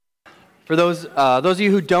For those of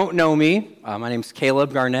you who don't know me, my name's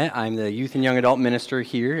Caleb Garnett. I'm the youth and young adult minister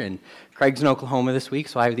here, and Craig's in Oklahoma this week,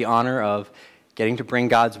 so I have the honor of getting to bring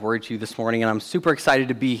God's word to you this morning, and I'm super excited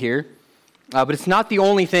to be here. But it's not the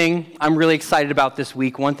only thing I'm really excited about this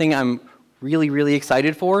week. One thing I'm really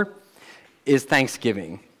excited for is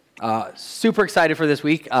Thanksgiving. Super excited for this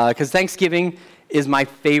week because Thanksgiving is my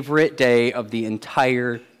favorite day of the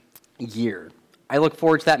entire year. I look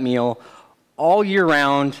forward to that meal all year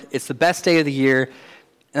round. It's the best day of the year,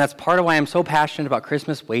 and that's part of why I'm so passionate about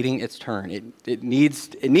Christmas waiting its turn. It needs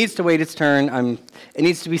to wait its turn. It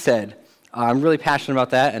needs to be said. I'm really passionate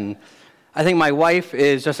about that, and I think my wife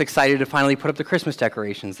is just excited to finally put up the Christmas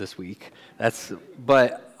decorations this week.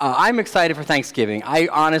 But I'm excited for Thanksgiving. I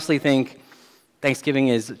honestly think Thanksgiving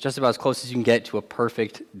is just about as close as you can get to a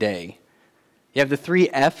perfect day. You have the 3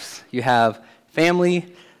 F's. You have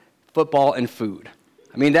family, football, and food.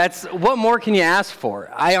 I mean, what more can you ask for?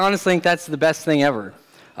 I honestly think that's the best thing ever.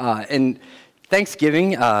 And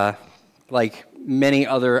Thanksgiving, like many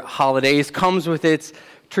other holidays, comes with its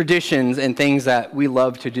traditions and things that we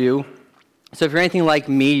love to do. So if you're anything like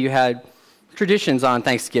me, you had traditions on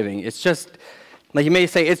Thanksgiving. It's just, like you may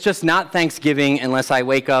say, it's just not Thanksgiving unless I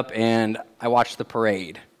wake up and I watch the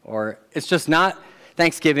parade. Or it's just not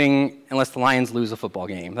Thanksgiving unless the Lions lose a football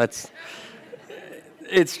game.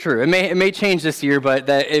 It's true. It may change this year, but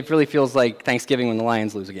it really feels like Thanksgiving when the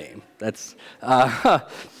Lions lose a game. But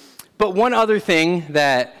one other thing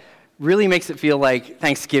that really makes it feel like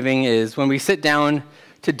Thanksgiving is when we sit down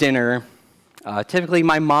to dinner. Typically,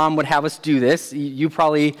 my mom would have us do this. You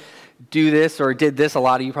probably do this or did this. A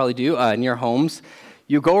lot of you probably do in your homes.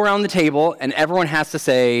 You go around the table, and everyone has to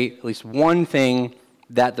say at least one thing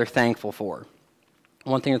that they're thankful for.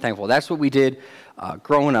 One thing they're thankful for. That's what we did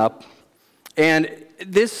growing up. And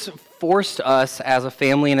this forced us as a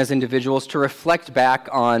family and as individuals to reflect back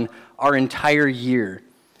on our entire year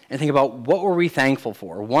and think about what were we thankful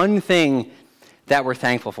for. One thing that we're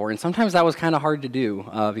thankful for. And sometimes that was kind of hard to do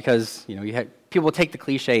because, you had people take the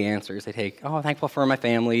cliche answers. They take, thankful for my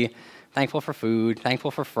family, thankful for food, thankful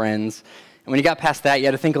for friends. And when you got past that, you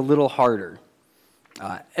had to think a little harder.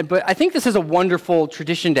 But I think this is a wonderful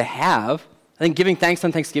tradition to have. I think giving thanks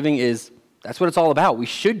on Thanksgiving that's what it's all about. We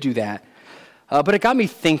should do that. But it got me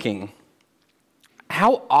thinking,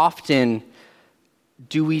 how often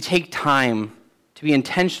do we take time to be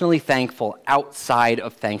intentionally thankful outside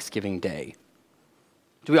of Thanksgiving Day?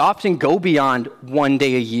 Do we often go beyond one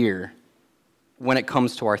day a year when it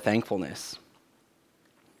comes to our thankfulness?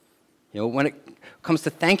 When it comes to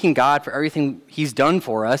thanking God for everything He's done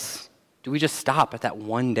for us, do we just stop at that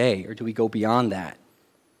one day, or do we go beyond that?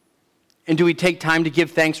 And do we take time to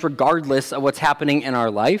give thanks regardless of what's happening in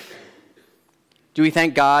our life? Do we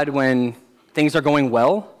thank God when things are going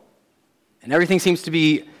well and everything seems to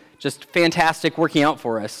be just fantastic working out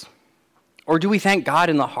for us? Or do we thank God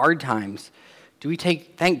in the hard times? Do we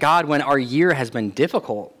thank God when our year has been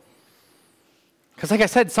difficult? Because like I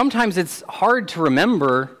said, sometimes it's hard to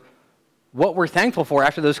remember what we're thankful for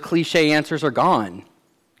after those cliche answers are gone.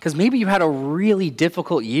 Because maybe you had a really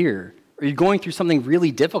difficult year, or you're going through something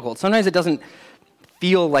really difficult. Sometimes it doesn't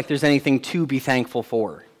feel like there's anything to be thankful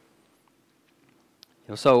for.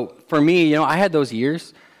 So for me, I had those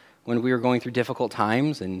years when we were going through difficult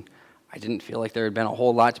times, and I didn't feel like there had been a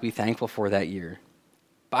whole lot to be thankful for that year.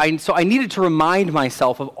 So I needed to remind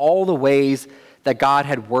myself of all the ways that God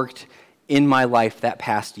had worked in my life that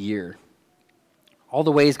past year. All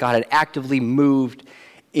the ways God had actively moved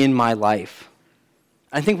in my life.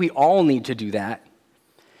 I think we all need to do that.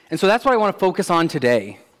 And so that's what I want to focus on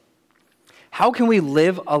today. How can we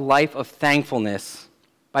live a life of thankfulness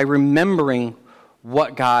by remembering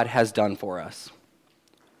what God has done for us?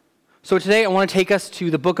 So today I want to take us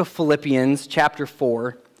to the book of Philippians, chapter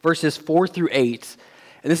 4, verses 4 through 8.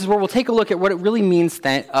 And this is where we'll take a look at what it really means,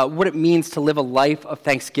 what it means to live a life of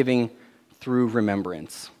thanksgiving through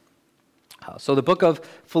remembrance. So the book of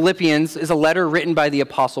Philippians is a letter written by the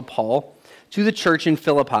Apostle Paul to the church in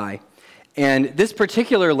Philippi. And this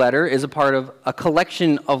particular letter is a part of a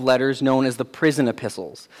collection of letters known as the prison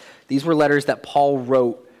epistles. These were letters that Paul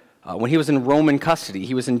wrote when he was in Roman custody.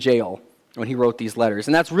 He was in jail when he wrote these letters.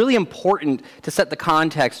 And that's really important to set the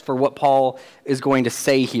context for what Paul is going to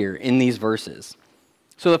say here in these verses.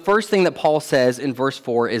 So the first thing that Paul says in verse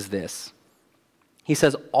 4 is this. He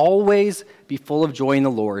says, "Always be full of joy in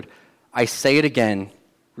the Lord. I say it again,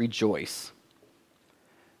 rejoice."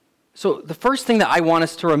 So the first thing that I want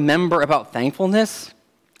us to remember about thankfulness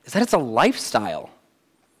is that it's a lifestyle.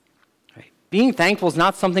 Right? Being thankful is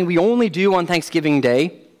not something we only do on Thanksgiving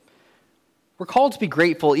Day. We're called to be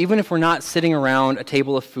grateful even if we're not sitting around a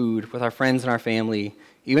table of food with our friends and our family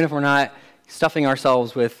Even if we're not stuffing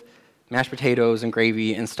ourselves with mashed potatoes and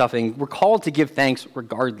gravy and stuffing, we're called to give thanks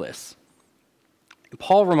regardless. And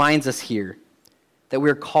Paul reminds us here that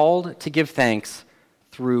we're called to give thanks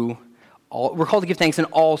we're called to give thanks in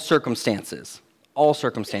all circumstances. All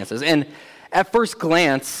circumstances. And at first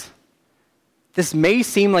glance, this may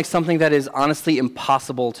seem like something that is honestly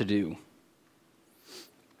impossible to do.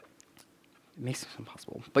 It makes it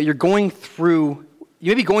impossible. But you may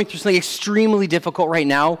be going through something extremely difficult right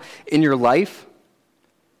now in your life.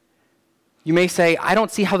 You may say, I don't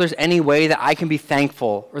see how there's any way that I can be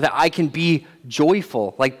thankful or that I can be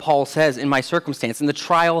joyful, like Paul says, in my circumstance, in the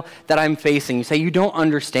trial that I'm facing. You say, you don't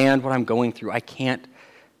understand what I'm going through. I can't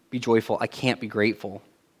be joyful. I can't be grateful.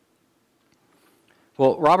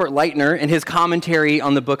 Well, Robert Lightner, in his commentary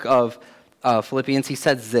on the book of Philippians, he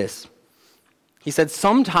says this. He said,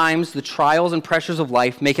 sometimes the trials and pressures of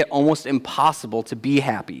life make it almost impossible to be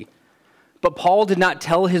happy. But Paul did not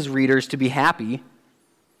tell his readers to be happy.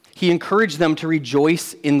 He encouraged them to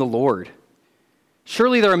rejoice in the Lord.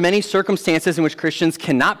 Surely there are many circumstances in which Christians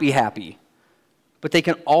cannot be happy, but they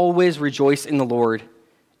can always rejoice in the Lord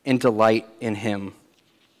and delight in Him.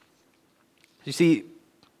 You see,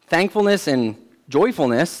 thankfulness and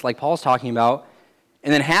joyfulness, like Paul's talking about,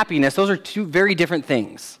 and then happiness, those are two very different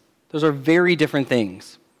things. Those are very different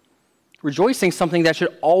things. Rejoicing is something that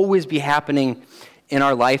should always be happening in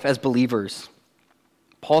our life as believers.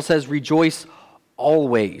 Paul says, rejoice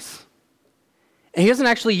always. And he doesn't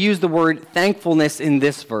actually use the word thankfulness in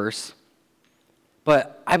this verse,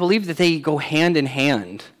 but I believe that they go hand in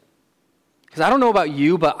hand. Because I don't know about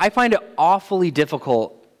you, but I find it awfully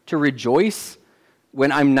difficult to rejoice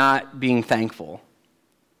when I'm not being thankful.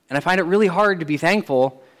 And I find it really hard to be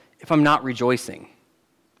thankful if I'm not rejoicing.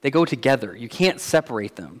 They go together. You can't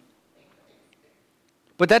separate them.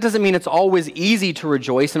 But that doesn't mean it's always easy to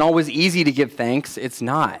rejoice and always easy to give thanks. It's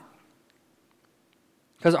not.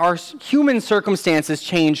 Because our human circumstances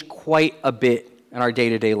change quite a bit in our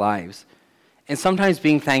day-to-day lives. And sometimes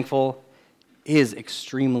being thankful is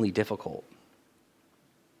extremely difficult.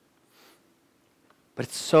 But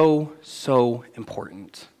it's so, so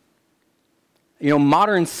important. You know,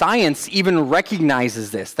 modern science even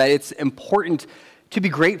recognizes this, that it's important to be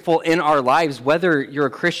grateful in our lives, whether you're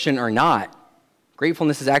a Christian or not.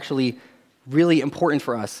 Gratefulness is actually really important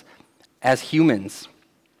for us as humans.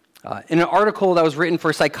 In an article that was written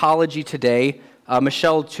for Psychology Today,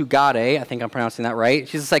 Michelle Tugade, I think I'm pronouncing that right,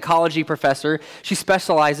 she's a psychology professor. She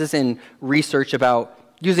specializes in research about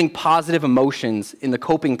using positive emotions in the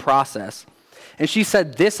coping process. And she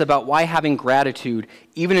said this about why having gratitude,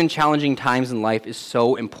 even in challenging times in life, is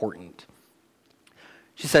so important.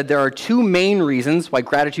 She said, there are two main reasons why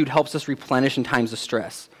gratitude helps us replenish in times of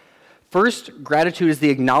stress. First, gratitude is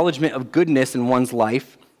the acknowledgement of goodness in one's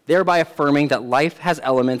life, thereby affirming that life has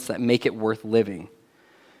elements that make it worth living.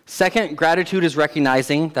 Second, gratitude is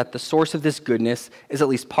recognizing that the source of this goodness is at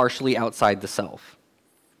least partially outside the self.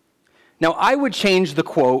 Now, I would change the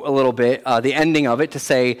quote a little bit, the ending of it, to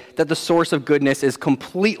say that the source of goodness is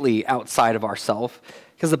completely outside of ourselves,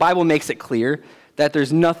 because the Bible makes it clear that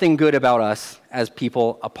there's nothing good about us as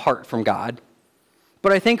people apart from God.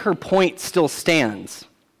 But I think her point still stands.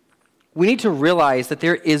 We need to realize that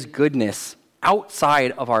there is goodness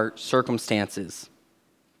outside of our circumstances.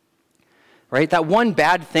 Right? That one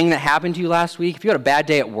bad thing that happened to you last week, if you had a bad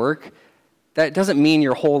day at work, that doesn't mean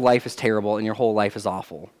your whole life is terrible and your whole life is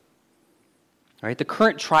awful. Right? The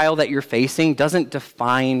current trial that you're facing doesn't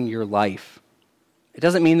define your life. It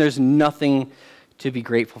doesn't mean there's nothing to be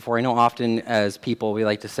grateful for. I know often as people we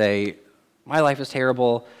like to say, my life is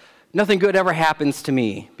terrible, nothing good ever happens to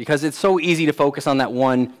me, because it's so easy to focus on that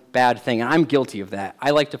one bad thing, and I'm guilty of that.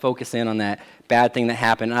 I like to focus in on that bad thing that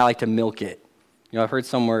happened, and I like to milk it. You know, I've heard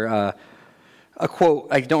somewhere a quote,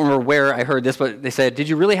 I don't remember where I heard this, but they said, did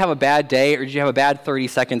you really have a bad day, or did you have a bad 30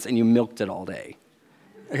 seconds and you milked it all day?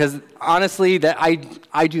 Because honestly, that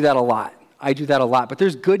I do that a lot. I do that a lot. But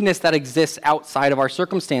there's goodness that exists outside of our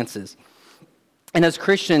circumstances. And as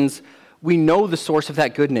Christians, we know the source of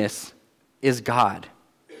that goodness is God.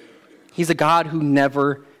 He's a God who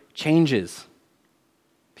never changes.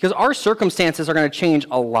 Because our circumstances are going to change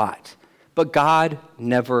a lot, but God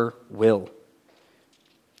never will.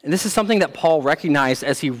 And this is something that Paul recognized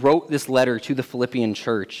as he wrote this letter to the Philippian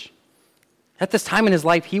church. At this time in his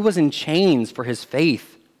life, he was in chains for his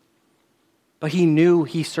faith. But he knew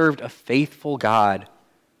he served a faithful God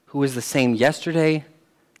who is the same yesterday,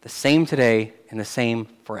 the same today, and the same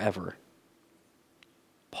forever.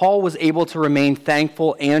 Paul was able to remain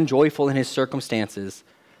thankful and joyful in his circumstances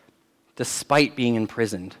despite being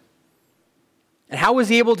imprisoned. And how was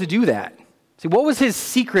he able to do that? See, what was his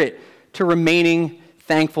secret to remaining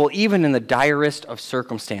thankful even in the direst of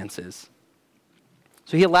circumstances.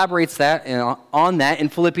 So he elaborates on that in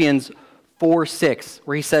Philippians 4:6,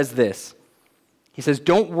 where he says this. He says,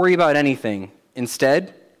 "Don't worry about anything.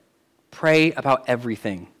 Instead, pray about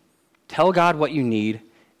everything. Tell God what you need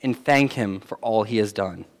and thank him for all he has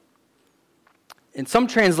done." In some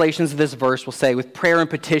translations of this verse will say, with prayer and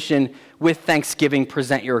petition, with thanksgiving,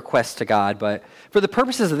 present your requests to God. But for the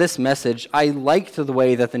purposes of this message, I liked the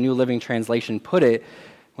way that the New Living Translation put it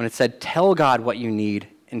when it said, tell God what you need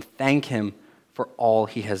and thank him for all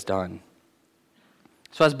he has done.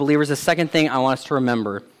 So as believers, the second thing I want us to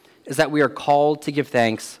remember is that we are called to give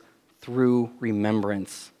thanks through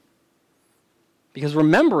remembrance. Because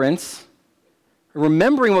remembering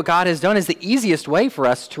what God has done is the easiest way for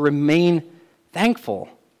us to remain thankful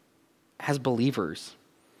as believers.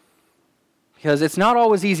 Because it's not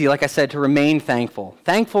always easy, like I said, to remain thankful.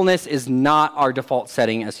 Thankfulness is not our default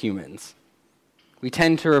setting as humans. We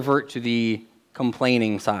tend to revert to the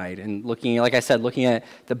complaining side and looking at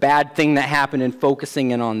the bad thing that happened and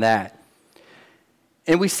focusing in on that.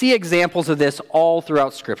 And we see examples of this all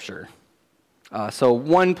throughout Scripture. So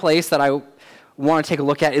one place that I want to take a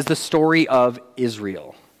look at is the story of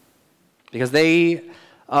Israel. Because they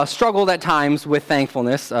struggled at times with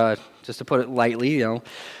thankfulness, just to put it lightly,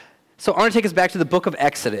 So I want to take us back to the book of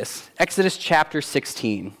Exodus chapter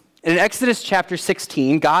 16. In Exodus chapter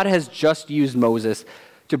 16, God has just used Moses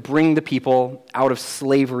to bring the people out of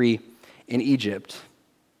slavery in Egypt.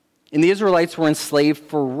 And the Israelites were enslaved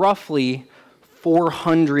for roughly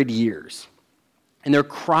 400 years. And they're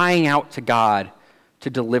crying out to God to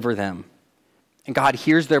deliver them. And God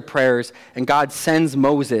hears their prayers, and God sends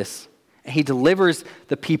Moses, and he delivers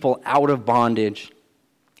the people out of bondage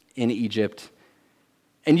in Egypt.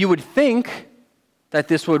 And you would think that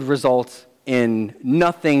this would result in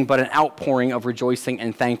nothing but an outpouring of rejoicing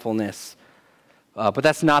and thankfulness. But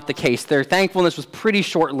that's not the case. Their thankfulness was pretty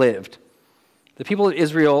short-lived. The people of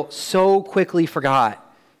Israel so quickly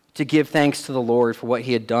forgot to give thanks to the Lord for what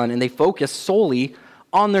he had done, and they focused solely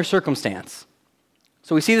on their circumstance.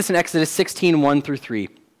 So we see this in Exodus 16, 1 through 3.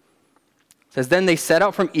 It says, "Then they set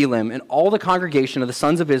out from Elim, and all the congregation of the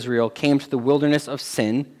sons of Israel came to the wilderness of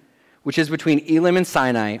Sin, which is between Elim and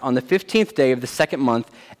Sinai, on the 15th day of the second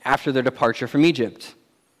month after their departure from Egypt.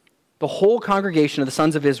 The whole congregation of the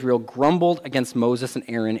sons of Israel grumbled against Moses and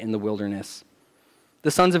Aaron in the wilderness.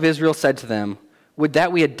 The sons of Israel said to them, 'Would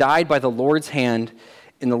that we had died by the Lord's hand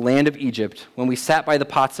in the land of Egypt, when we sat by the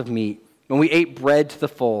pots of meat, when we ate bread to the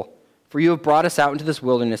full, for you have brought us out into this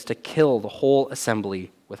wilderness to kill the whole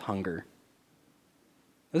assembly with hunger.'"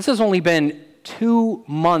 This has only been 2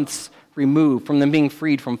 months removed from them being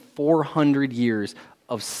freed from 400 years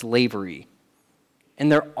of slavery.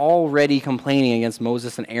 And they're already complaining against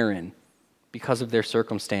Moses and Aaron because of their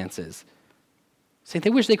circumstances. Saying they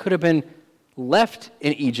wish they could have been left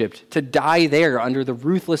in Egypt to die there under the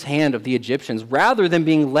ruthless hand of the Egyptians rather than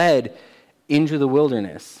being led into the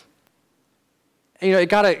wilderness. And, you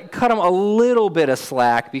got to cut them a little bit of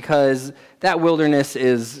slack because that wilderness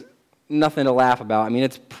is nothing to laugh about. I mean,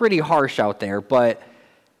 it's pretty harsh out there, but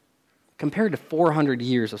compared to 400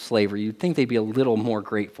 years of slavery, you'd think they'd be a little more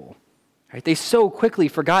grateful. Right? They so quickly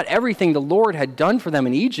forgot everything the Lord had done for them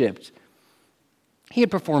in Egypt. He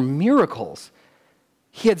had performed miracles.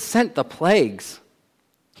 He had sent the plagues.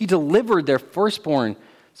 He delivered their firstborn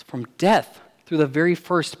from death through the very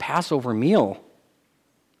first Passover meal.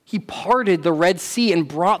 He parted the Red Sea and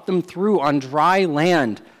brought them through on dry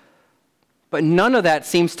land. But none of that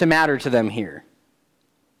seems to matter to them here.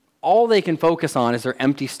 All they can focus on is their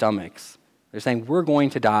empty stomachs. They're saying, we're going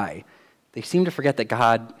to die. They seem to forget that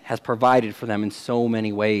God has provided for them in so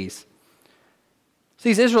many ways. So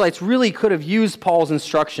these Israelites really could have used Paul's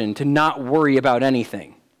instruction to not worry about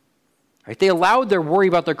anything. Right? They allowed their worry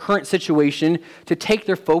about their current situation to take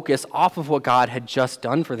their focus off of what God had just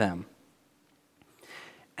done for them.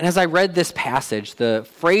 And as I read this passage, the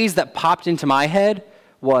phrase that popped into my head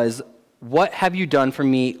was, "What have you done for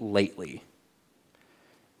me lately?"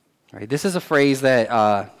 Right? This is a phrase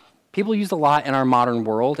that people use a lot in our modern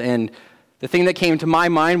world, and the thing that came to my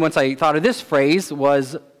mind once I thought of this phrase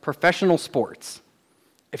was professional sports.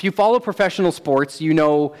 If you follow professional sports, you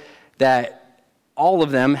know that all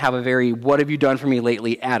of them have a very "what have you done for me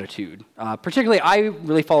lately" attitude. Particularly, I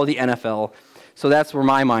really follow the NFL, so that's where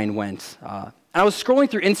my mind went. And I was scrolling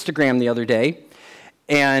through Instagram the other day,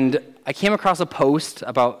 and I came across a post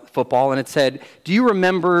about football, and it said, "Do you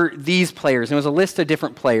remember these players?" And it was a list of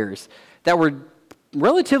different players that were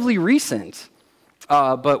relatively recent,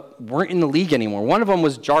 but weren't in the league anymore. One of them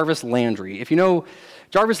was Jarvis Landry. If you know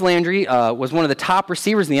Jarvis Landry was one of the top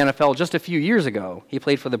receivers in the NFL just a few years ago. He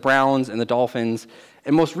played for the Browns and the Dolphins,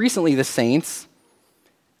 and most recently the Saints.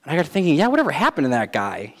 And I got thinking, whatever happened to that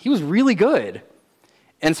guy? He was really good.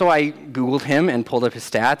 And so I Googled him and pulled up his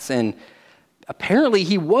stats, and apparently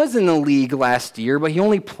he was in the league last year, but he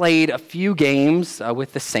only played a few games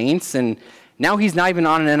with the Saints, and now he's not even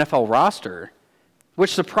on an NFL roster,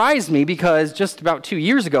 which surprised me because just about 2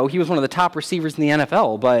 years ago, he was one of the top receivers in the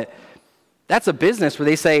NFL. But that's a business where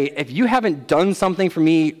they say, if you haven't done something for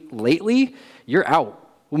me lately, you're out.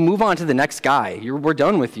 We'll move on to the next guy. We're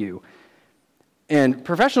done with you. And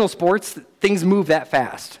professional sports, things move that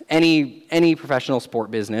fast. Any professional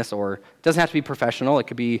sport business, or it doesn't have to be professional. It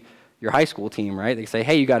could be your high school team, right? They say,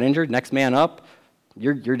 hey, you got injured, next man up,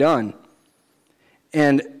 you're done.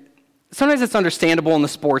 And sometimes it's understandable in the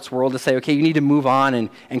sports world to say, okay, you need to move on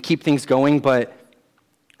and keep things going. But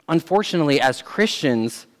unfortunately, as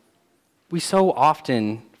Christians, we so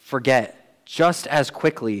often forget just as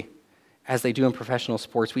quickly as they do in professional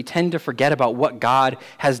sports. We tend to forget about what God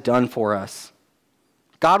has done for us.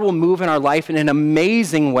 God will move in our life in an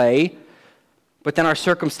amazing way, but then our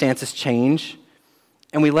circumstances change,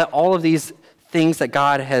 and we let all of these things that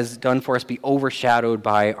God has done for us be overshadowed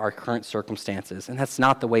by our current circumstances, and that's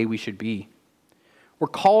not the way we should be. We're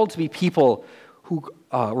called to be people who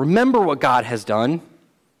remember what God has done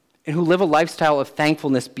and who live a lifestyle of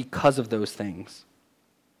thankfulness because of those things.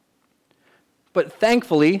 But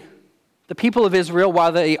thankfully, the people of Israel,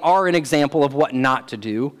 while they are an example of what not to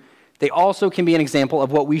do, they also can be an example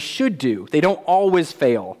of what we should do. They don't always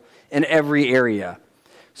fail in every area.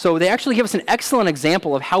 So they actually give us an excellent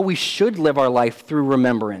example of how we should live our life through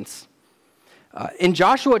remembrance. In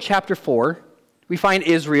Joshua chapter 4, we find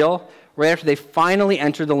Israel right after they finally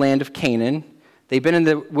entered the land of Canaan. They've been in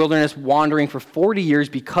the wilderness wandering for 40 years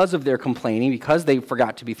because of their complaining, because they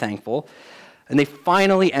forgot to be thankful. And they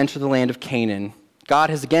finally enter the land of Canaan. God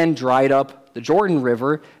has again dried up the Jordan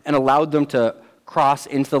River and allowed them to cross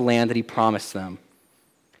into the land that he promised them.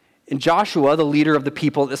 And Joshua, the leader of the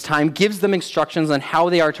people at this time, gives them instructions on how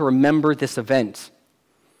they are to remember this event.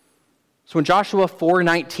 So in Joshua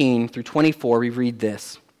 4:19 through 24, we read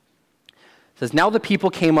this. It says, "Now the people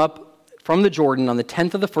came up from the Jordan on the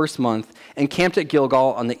 10th of the first month and camped at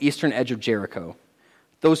Gilgal on the eastern edge of Jericho.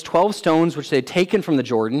 Those 12 stones which they had taken from the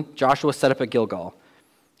Jordan, Joshua set up at Gilgal.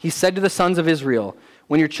 He said to the sons of Israel,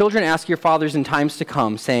 'When your children ask your fathers in times to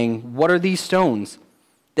come, saying, "What are these stones?"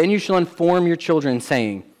 Then you shall inform your children,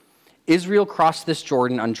 saying, Israel crossed this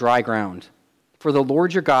Jordan on dry ground. For the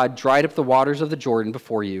Lord your God dried up the waters of the Jordan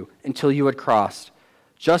before you until you had crossed,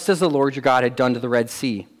 just as the Lord your God had done to the Red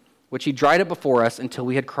Sea, which he dried up before us until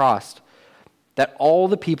we had crossed, that all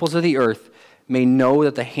the peoples of the earth may know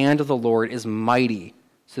that the hand of the Lord is mighty,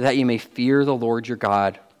 so that you may fear the Lord your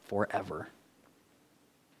God forever.'"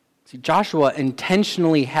 See, Joshua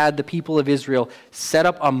intentionally had the people of Israel set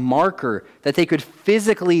up a marker that they could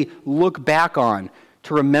physically look back on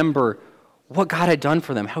to remember what God had done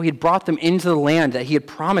for them, how he had brought them into the land that he had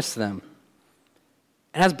promised them.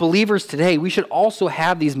 And as believers today, we should also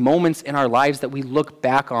have these moments in our lives that we look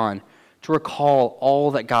back on to recall all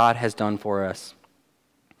that God has done for us.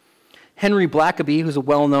 Henry Blackaby, who's a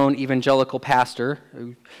well-known evangelical pastor,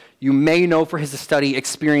 who you may know for his study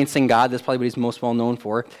Experiencing God, that's probably what he's most well known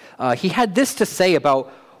for, he had this to say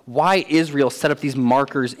about why Israel set up these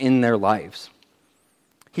markers in their lives.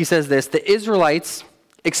 He says this: "The Israelites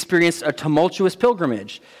experienced a tumultuous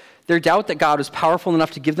pilgrimage. Their doubt that God was powerful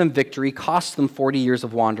enough to give them victory cost them 40 years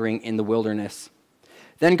of wandering in the wilderness.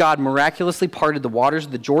 Then God miraculously parted the waters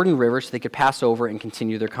of the Jordan River so they could pass over and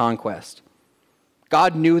continue their conquest.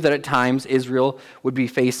 God knew that at times Israel would be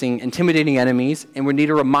facing intimidating enemies and would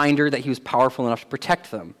need a reminder that he was powerful enough to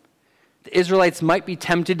protect them. The Israelites might be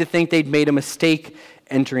tempted to think they'd made a mistake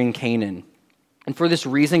entering Canaan. And for this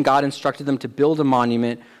reason, God instructed them to build a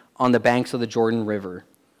monument on the banks of the Jordan River."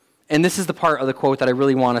 And this is the part of the quote that I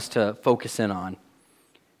really want us to focus in on.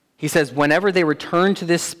 He says, "Whenever they returned to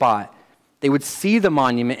this spot, they would see the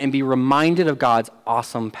monument and be reminded of God's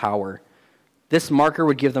awesome power. This marker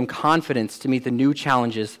would give them confidence to meet the new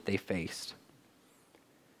challenges they faced."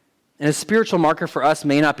 And a spiritual marker for us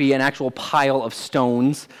may not be an actual pile of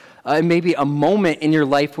stones. It may be a moment in your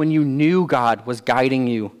life when you knew God was guiding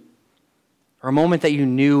you, or a moment that you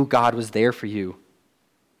knew God was there for you.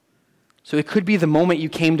 So it could be the moment you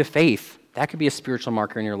came to faith. That could be a spiritual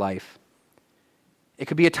marker in your life. It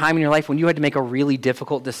could be a time in your life when you had to make a really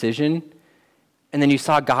difficult decision, and then you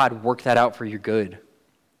saw God work that out for your good.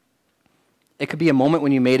 It could be a moment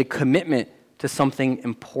when you made a commitment to something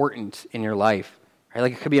important in your life. Right?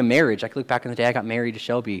 Like it could be a marriage. I could look back in the day I got married to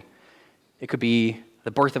Shelby. It could be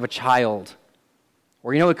the birth of a child,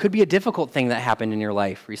 Or, it could be a difficult thing that happened in your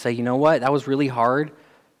life where you say, you know what, that was really hard,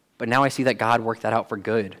 but now I see that God worked that out for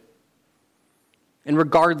good. And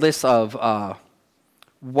regardless of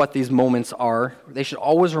what these moments are, they should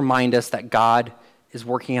always remind us that God is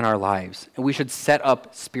working in our lives, and we should set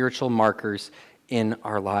up spiritual markers in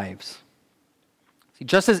our lives. See,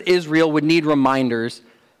 just as Israel would need reminders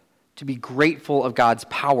to be grateful of God's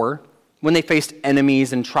power when they faced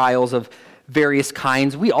enemies and trials of various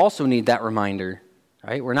kinds, we also need that reminder,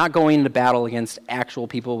 right? We're not going into battle against actual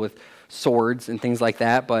people with swords and things like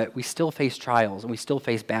that, but we still face trials and we still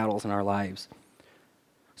face battles in our lives.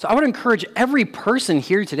 So I would encourage every person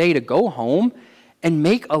here today to go home and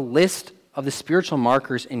make a list of the spiritual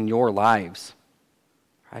markers in your lives.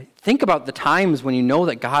 Right? Think about the times when you know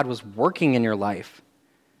that God was working in your life,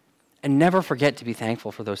 and never forget to be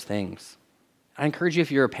thankful for those things. I encourage you,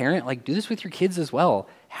 if you're a parent, do this with your kids as well.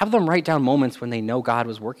 Have them write down moments when they know God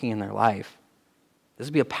was working in their life. This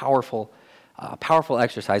would be a powerful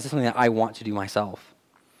exercise. This is something that I want to do myself.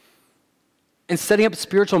 And setting up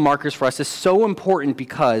spiritual markers for us is so important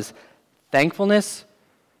because thankfulness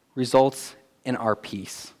results in our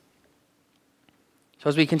peace. So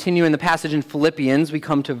as we continue in the passage in Philippians, we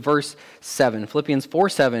come to verse 7. Philippians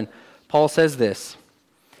 4:7, Paul says this,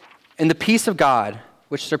 "And the peace of God,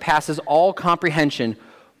 which surpasses all comprehension,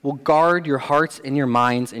 will guard your hearts and your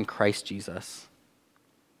minds in Christ Jesus."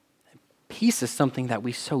 Peace is something that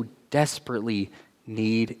we so desperately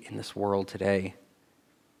need in this world today.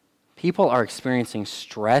 People are experiencing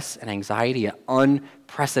stress and anxiety at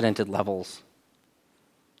unprecedented levels.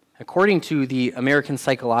 According to the American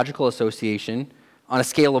Psychological Association, on a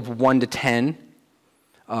scale of 1 to 10,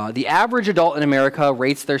 the average adult in America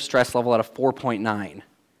rates their stress level at a 4.9.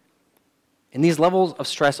 And these levels of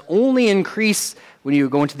stress only increase when you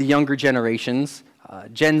go into the younger generations.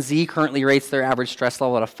 Gen Z currently rates their average stress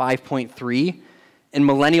level at a 5.3, and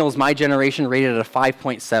millennials, my generation, rated at a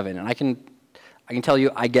 5.7. And I can tell you,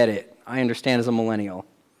 I get it. I understand as a millennial.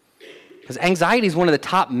 Because anxiety is one of the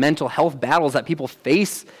top mental health battles that people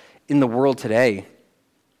face in the world today.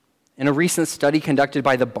 In a recent study conducted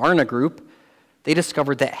by the Barna Group, they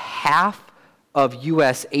discovered that half of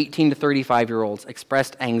U.S. 18 to 35-year-olds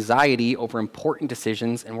expressed anxiety over important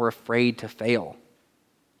decisions and were afraid to fail.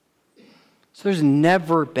 So there's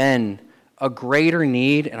never been a greater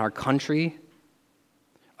need in our country,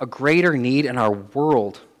 a greater need in our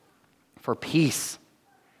world for peace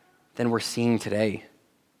than we're seeing today.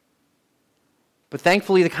 But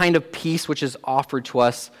thankfully, the kind of peace which is offered to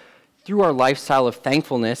us through our lifestyle of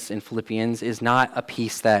thankfulness in Philippians is not a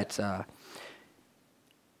peace that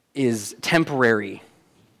is temporary.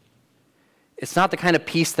 It's not the kind of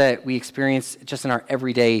peace that we experience just in our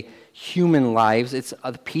everyday human lives. It's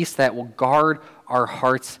a peace that will guard our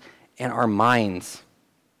hearts and our minds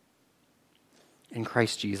in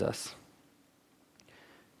Christ Jesus.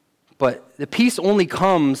 But the peace only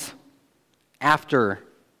comes after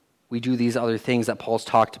we do these other things that Paul's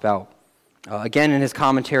talked about. Again, in his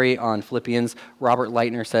commentary on Philippians, Robert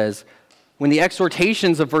Leitner says, "When the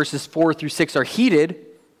exhortations of verses 4 through 6 are heeded,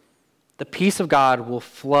 the peace of God will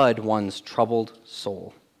flood one's troubled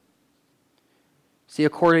soul." See,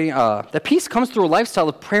 the peace comes through a lifestyle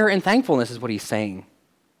of prayer and thankfulness, is what he's saying.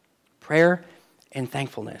 Prayer and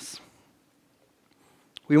thankfulness.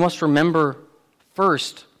 We must remember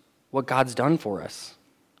first what God's done for us.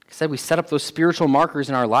 Like I said, we set up those spiritual markers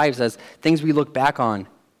in our lives as things we look back on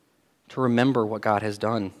to remember what God has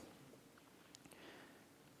done.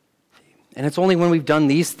 And it's only when we've done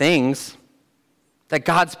these things that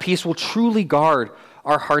God's peace will truly guard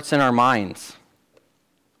our hearts and our minds.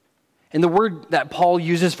 And the word that Paul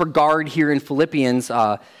uses for guard here in Philippians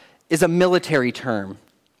is a military term.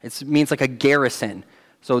 It means like a garrison.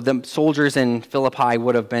 So the soldiers in Philippi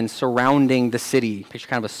would have been surrounding the city. Picture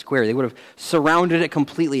kind of a square. They would have surrounded it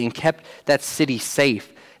completely and kept that city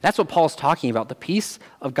safe. That's what Paul's talking about. The peace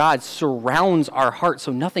of God surrounds our heart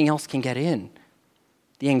so nothing else can get in.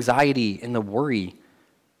 The anxiety and the worry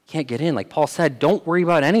can't get in. Like Paul said, don't worry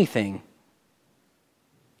about anything.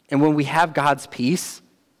 And when we have God's peace,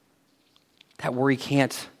 that worry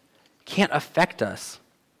can't affect us.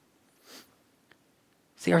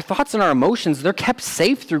 See, our thoughts and our emotions, they're kept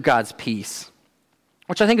safe through God's peace,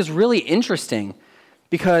 which I think is really interesting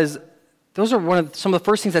because those are some of the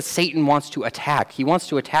first things that Satan wants to attack. He wants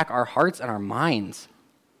to attack our hearts and our minds.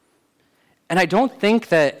 And I don't think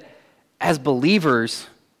that as believers,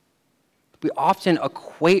 we often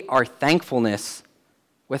equate our thankfulness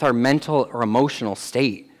with our mental or emotional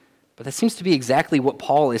state. But that seems to be exactly what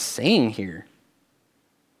Paul is saying here.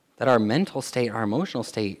 That our mental state, our emotional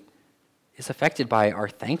state, is affected by our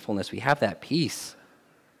thankfulness. We have that peace.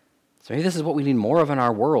 So maybe this is what we need more of in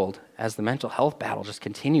our world as the mental health battle just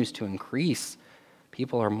continues to increase.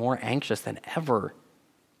 People are more anxious than ever.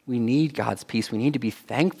 We need God's peace. We need to be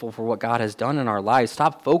thankful for what God has done in our lives.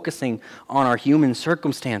 Stop focusing on our human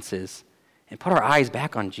circumstances and put our eyes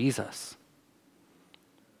back on Jesus.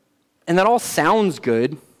 And that all sounds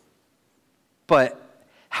good, but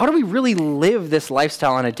how do we really live this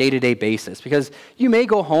lifestyle on a day-to-day basis? Because you may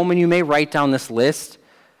go home and you may write down this list.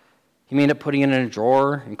 You may end up putting it in a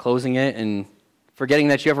drawer and closing it and forgetting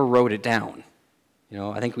that you ever wrote it down.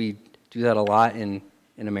 I think we do that a lot in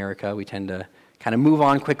America. We tend to kind of move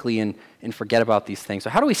on quickly and forget about these things. So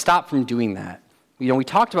how do we stop from doing that? We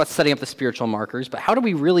talked about setting up the spiritual markers, but how do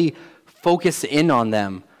we really focus in on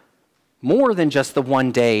them more than just the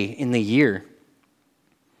one day in the year?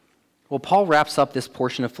 Well, Paul wraps up this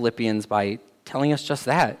portion of Philippians by telling us just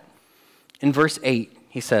that. In verse 8,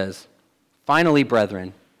 he says, "Finally,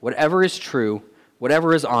 brethren, whatever is true,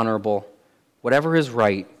 whatever is honorable, whatever is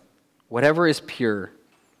right, whatever is pure,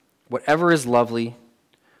 whatever is lovely,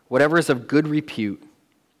 whatever is of good repute,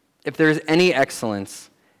 if there is any excellence,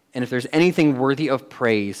 and if there's anything worthy of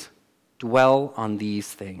praise, dwell on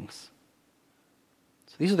these things."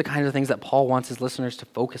 So these are the kinds of things that Paul wants his listeners to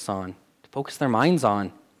focus on, to focus their minds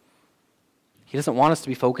on. He doesn't want us to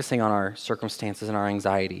be focusing on our circumstances and our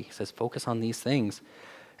anxiety. He says, focus on these things.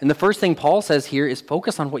 And the first thing Paul says here is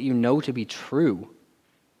focus on what you know to be true.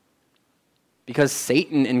 Because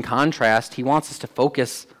Satan, in contrast, he wants us to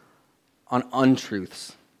focus on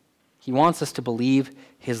untruths. He wants us to believe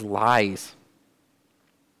his lies.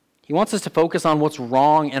 He wants us to focus on what's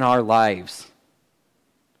wrong in our lives.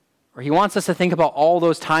 Or he wants us to think about all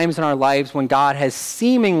those times in our lives when God has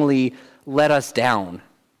seemingly let us down.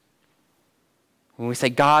 When we say,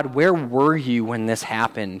 God, where were you when this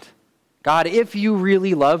happened? God, if you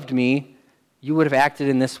really loved me, you would have acted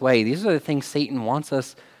in this way. These are the things Satan wants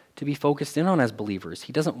us to be focused in on as believers.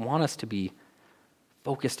 He doesn't want us to be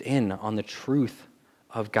focused in on the truth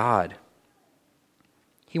of God.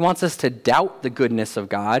 He wants us to doubt the goodness of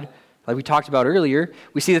God. Like we talked about earlier,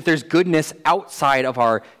 we see that there's goodness outside of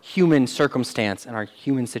our human circumstance and our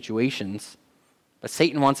human situations. But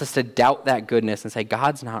Satan wants us to doubt that goodness and say,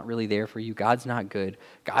 God's not really there for you. God's not good.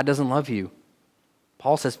 God doesn't love you.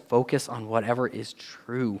 Paul says, focus on whatever is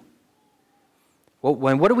true.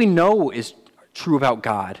 What do we know is true about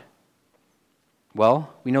God?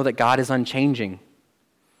 Well, we know that God is unchanging.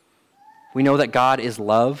 We know that God is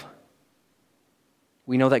love.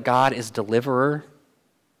 We know that God is deliverer.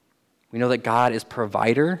 We know that God is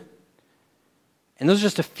provider. And those are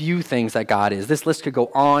just a few things that God is. This list could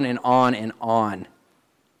go on and on and on.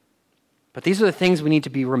 But these are the things we need to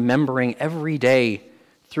be remembering every day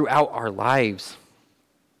throughout our lives.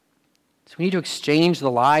 So we need to exchange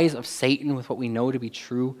the lies of Satan with what we know to be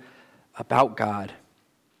true about God.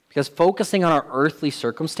 Because focusing on our earthly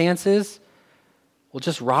circumstances will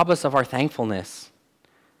just rob us of our thankfulness.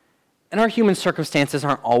 And our human circumstances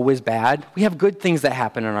aren't always bad. We have good things that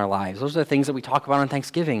happen in our lives. Those are the things that we talk about on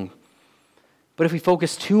Thanksgiving. But if we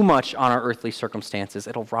focus too much on our earthly circumstances,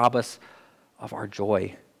 it'll rob us of our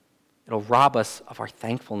joy. It'll rob us of our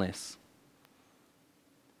thankfulness.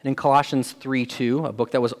 And in Colossians 3:2, a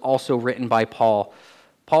book that was also written by Paul,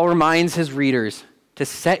 Paul reminds his readers to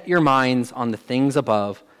set your minds on the things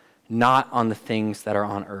above, not on the things that are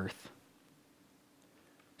on earth.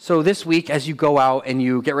 So this week, as you go out and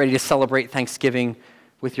you get ready to celebrate Thanksgiving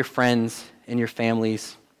with your friends and your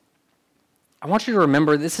families, I want you to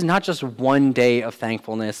remember this is not just one day of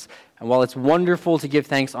thankfulness. And while it's wonderful to give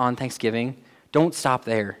thanks on Thanksgiving, don't stop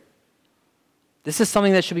there. This is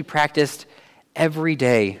something that should be practiced every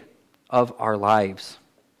day of our lives.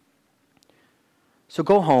 So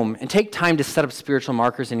go home and take time to set up spiritual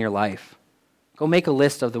markers in your life. Go make a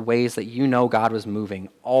list of the ways that you know God was moving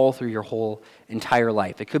all through your whole entire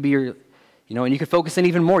life. It could be your, and you could focus in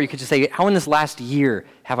even more. You could just say, how in this last year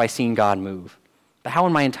have I seen God move? But how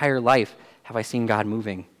in my entire life have I seen God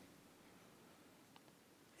moving?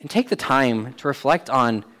 And take the time to reflect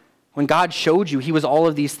on when God showed you he was all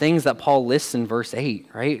of these things that Paul lists in verse 8,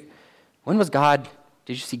 right? When did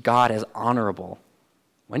you see God as honorable?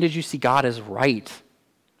 When did you see God as right?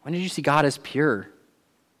 When did you see God as pure?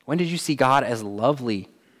 When did you see God as lovely?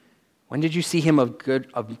 When did you see him of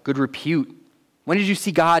good repute? When did you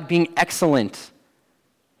see God being excellent?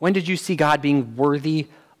 When did you see God being worthy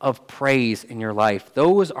of praise in your life?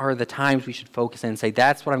 Those are the times we should focus in and say,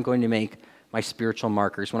 that's what I'm going to make my spiritual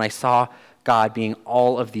markers. When I saw God being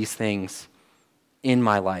all of these things in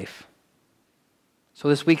my life. So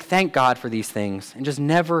this week, thank God for these things and just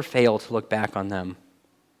never fail to look back on them.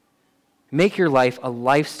 Make your life a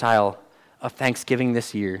lifestyle of thanksgiving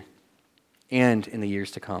this year and in the years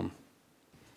to come.